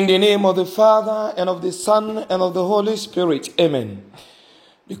In the name of the Father, and of the Son, and of the Holy Spirit. Amen.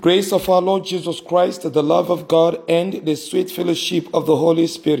 The grace of our Lord Jesus Christ, the love of God, and the sweet fellowship of the Holy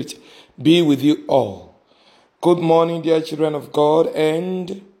Spirit be with you all. Good morning, dear children of God,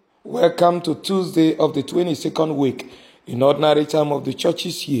 and welcome to Tuesday of the 22nd week in ordinary time of the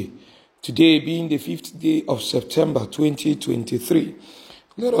church's year. Today being the 5th day of September 2023.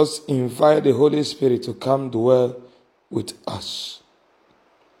 Let us invite the Holy Spirit to come dwell with us.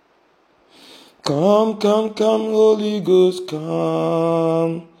 Come, come, come, Holy Ghost,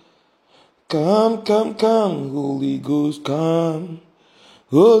 come. Come, come, come, Holy Ghost, come.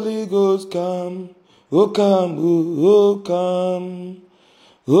 Holy Ghost, come. Oh, come, oh, come.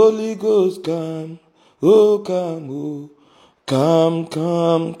 Holy Ghost, come. Oh, come, oh. Come,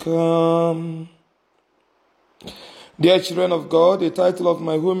 come, come. Dear children of God, the title of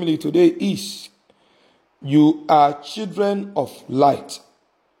my homily today is, You are children of light.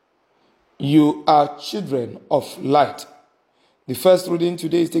 You are children of light. The first reading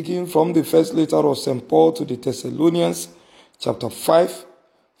today is taken from the first letter of St. Paul to the Thessalonians, chapter 5,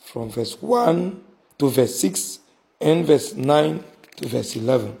 from verse 1 to verse 6, and verse 9 to verse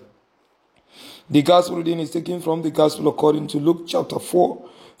 11. The gospel reading is taken from the gospel according to Luke, chapter 4,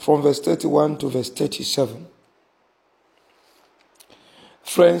 from verse 31 to verse 37.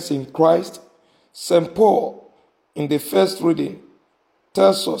 Friends in Christ, St. Paul, in the first reading,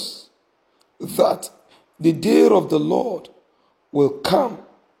 tells us that the day of the Lord will come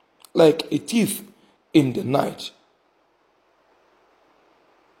like a thief in the night.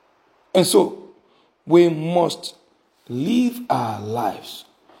 And so, we must live our lives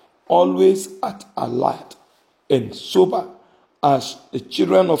always at alert and sober as the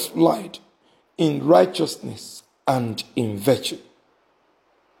children of light in righteousness and in virtue.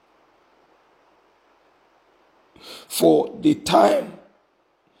 For the time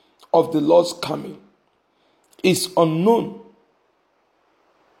of the Lord's coming is unknown,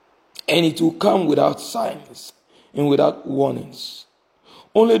 and it will come without signs and without warnings.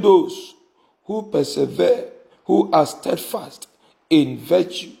 Only those who persevere, who are steadfast in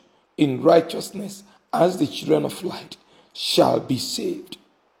virtue, in righteousness, as the children of light, shall be saved.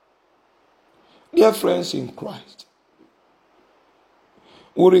 Dear friends in Christ,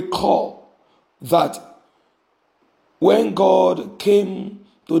 we recall that when God came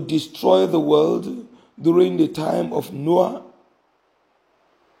to destroy the world during the time of Noah,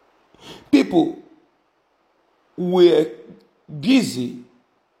 people were busy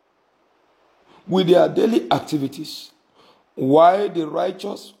with their daily activities, while the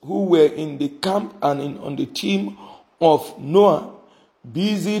righteous who were in the camp and on the team of Noah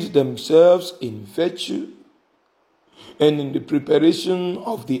busied themselves in virtue and in the preparation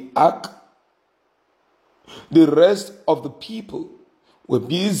of the ark. The rest of the people were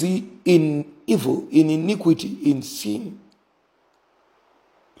busy in evil, in iniquity, in sin.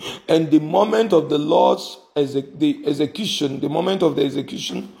 And the moment of the Lord's execution, the moment of the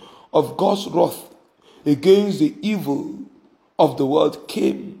execution of God's wrath against the evil of the world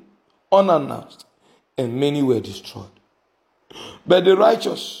came unannounced, and many were destroyed. But the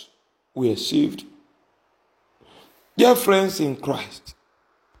righteous were saved. Dear friends in Christ,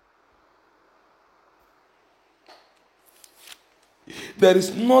 there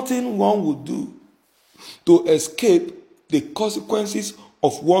is nothing one would do to escape the consequences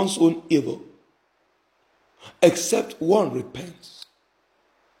of one's own evil, except one repents.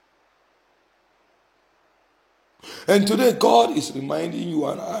 And today God is reminding you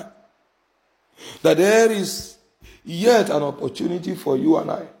and I that there is yet an opportunity for you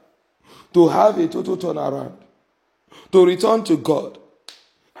and I to have a total turnaround, to return to God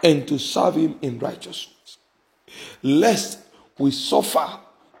and to serve Him in righteousness, lest we suffer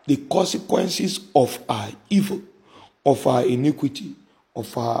the consequences of our evil, of our iniquity,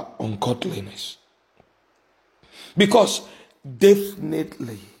 of our ungodliness. Because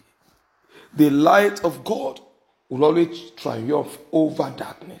definitely the light of God will always triumph over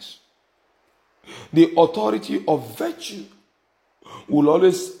darkness. The authority of virtue will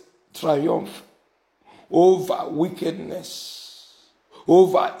always triumph over wickedness,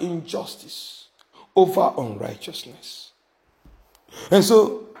 over injustice, over unrighteousness. And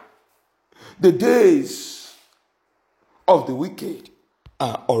so, the days of the wicked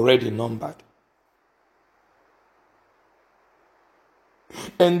are already numbered.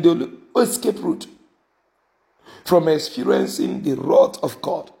 And the escape route from experiencing the wrath of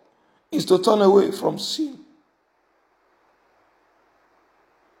God is to turn away from sin.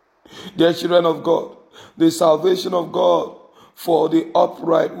 Dear children of God, the salvation of God for the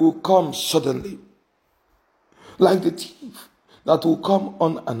upright will come suddenly, like the thief that will come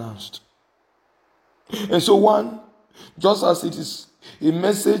unannounced. And so one, just as it is a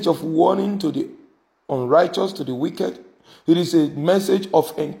message of warning to the unrighteous, to the wicked, it is a message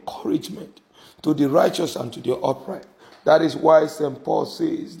of encouragement to the righteous and to the upright. That is why St. Paul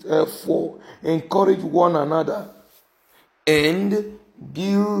says, therefore, encourage one another and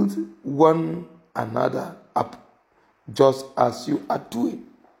build one another up, just as you are doing.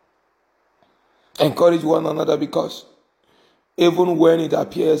 Encourage one another, because even when it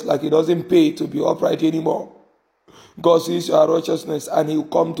appears like it doesn't pay to be upright anymore, God sees your righteousness and He will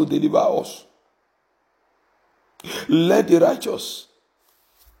come to deliver us. Let the righteous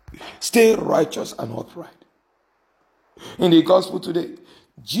stay righteous and upright. In the gospel today,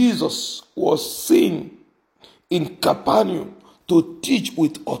 Jesus was seen in Capernaum to teach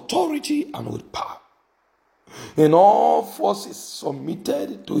with authority and with power. And all forces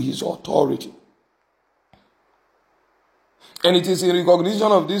submitted to His authority. And it is in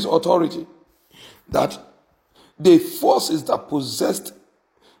recognition of this authority that the forces that possessed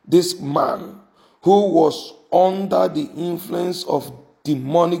this man, who was under the influence of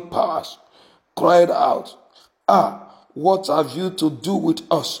demonic powers, cried out, what have you to do with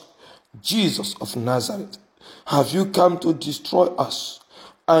us, Jesus of Nazareth? Have you come to destroy us?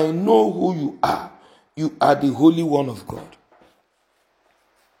 I know who you are. You are the Holy One of God.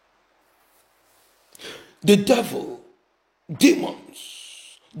 The devil,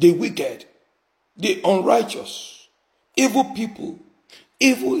 demons, the wicked, the unrighteous, evil people,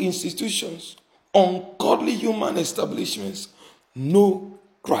 evil institutions, ungodly human establishments know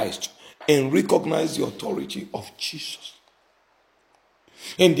Christ and recognize the authority of Jesus.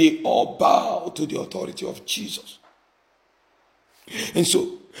 And they all bow to the authority of Jesus. And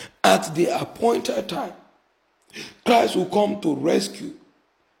so, at the appointed time, Christ will come to rescue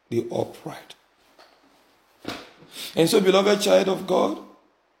the upright. And so, beloved child of God,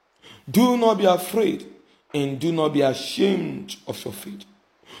 do not be afraid and do not be ashamed of your faith.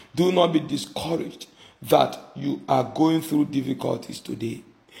 Do not be discouraged that you are going through difficulties today.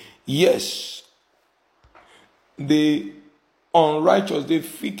 Yes, the unrighteous, the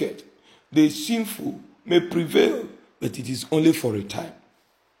wicked, the sinful may prevail, but it is only for a time.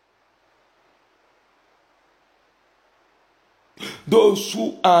 Those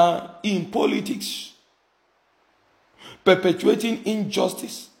who are in politics, perpetuating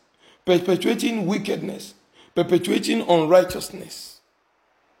injustice, perpetuating wickedness, perpetuating unrighteousness,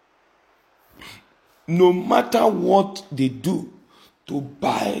 no matter what they do to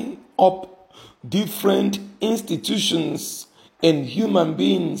buy up different institutions and human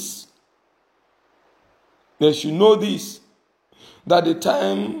beings, they should know this, that the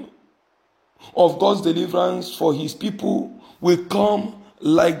time of God's deliverance for His people will come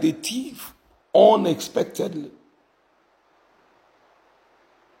like the thief, unexpectedly.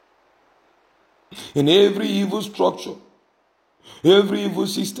 In every evil structure, every evil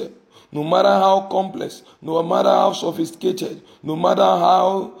system, no matter how complex, no matter how sophisticated, no matter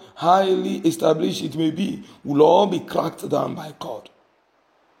how highly established it may be, will all be cracked down by God.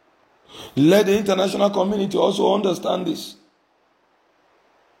 Let the international community also understand this,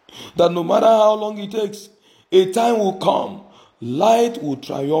 that no matter how long it takes, a time will come, light will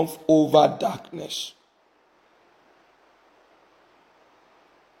triumph over darkness.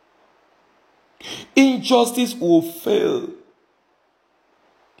 Injustice will fail.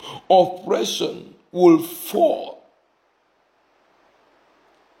 Oppression will fall.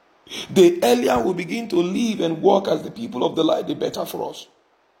 The earlier we begin to live and walk as the people of the light, the better for us.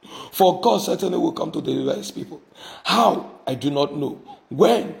 For God certainly will come to deliver His people. How? I do not know.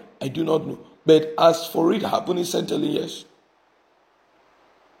 When? I do not know. But as for it happening, certainly yes.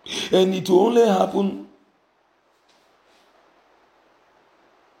 And it will only happen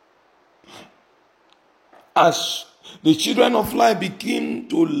as the children of light begin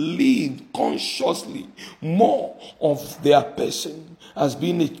to live consciously more of their person as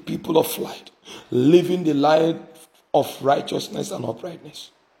being a people of light, living the life of righteousness and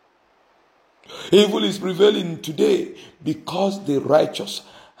uprightness. Evil is prevailing today because the righteous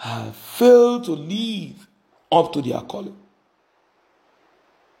have failed to live up to their calling.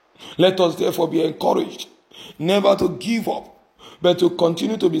 Let us therefore be encouraged never to give up, but to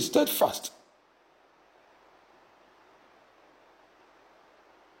continue to be steadfast.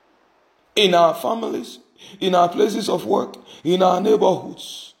 In our families, in our places of work, in our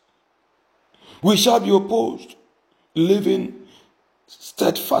neighborhoods, we shall be opposed, living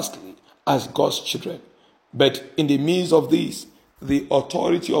steadfastly as God's children. But in the midst of this, the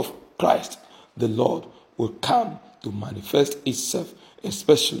authority of Christ, the Lord, will come to manifest itself,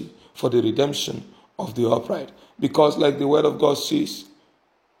 especially for the redemption of the upright. Because like the word of God says,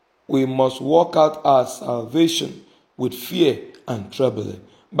 we must work out our salvation with fear and trembling,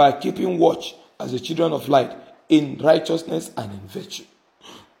 by keeping watch as the children of light in righteousness and in virtue.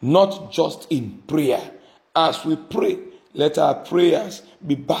 Not just in prayer. As we pray, let our prayers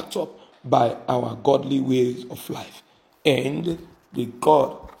be backed up by our godly ways of life. And the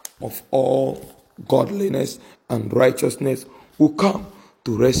God of all godliness and righteousness will come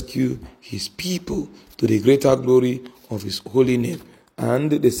to rescue his people to the greater glory of his holy name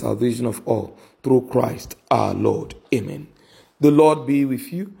and the salvation of all through Christ our Lord. Amen. The Lord be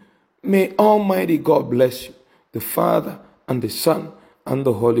with you. May Almighty God bless you, the Father and the Son and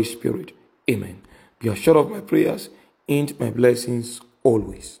the Holy Spirit. Amen. Be assured of my prayers and my blessings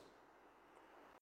always.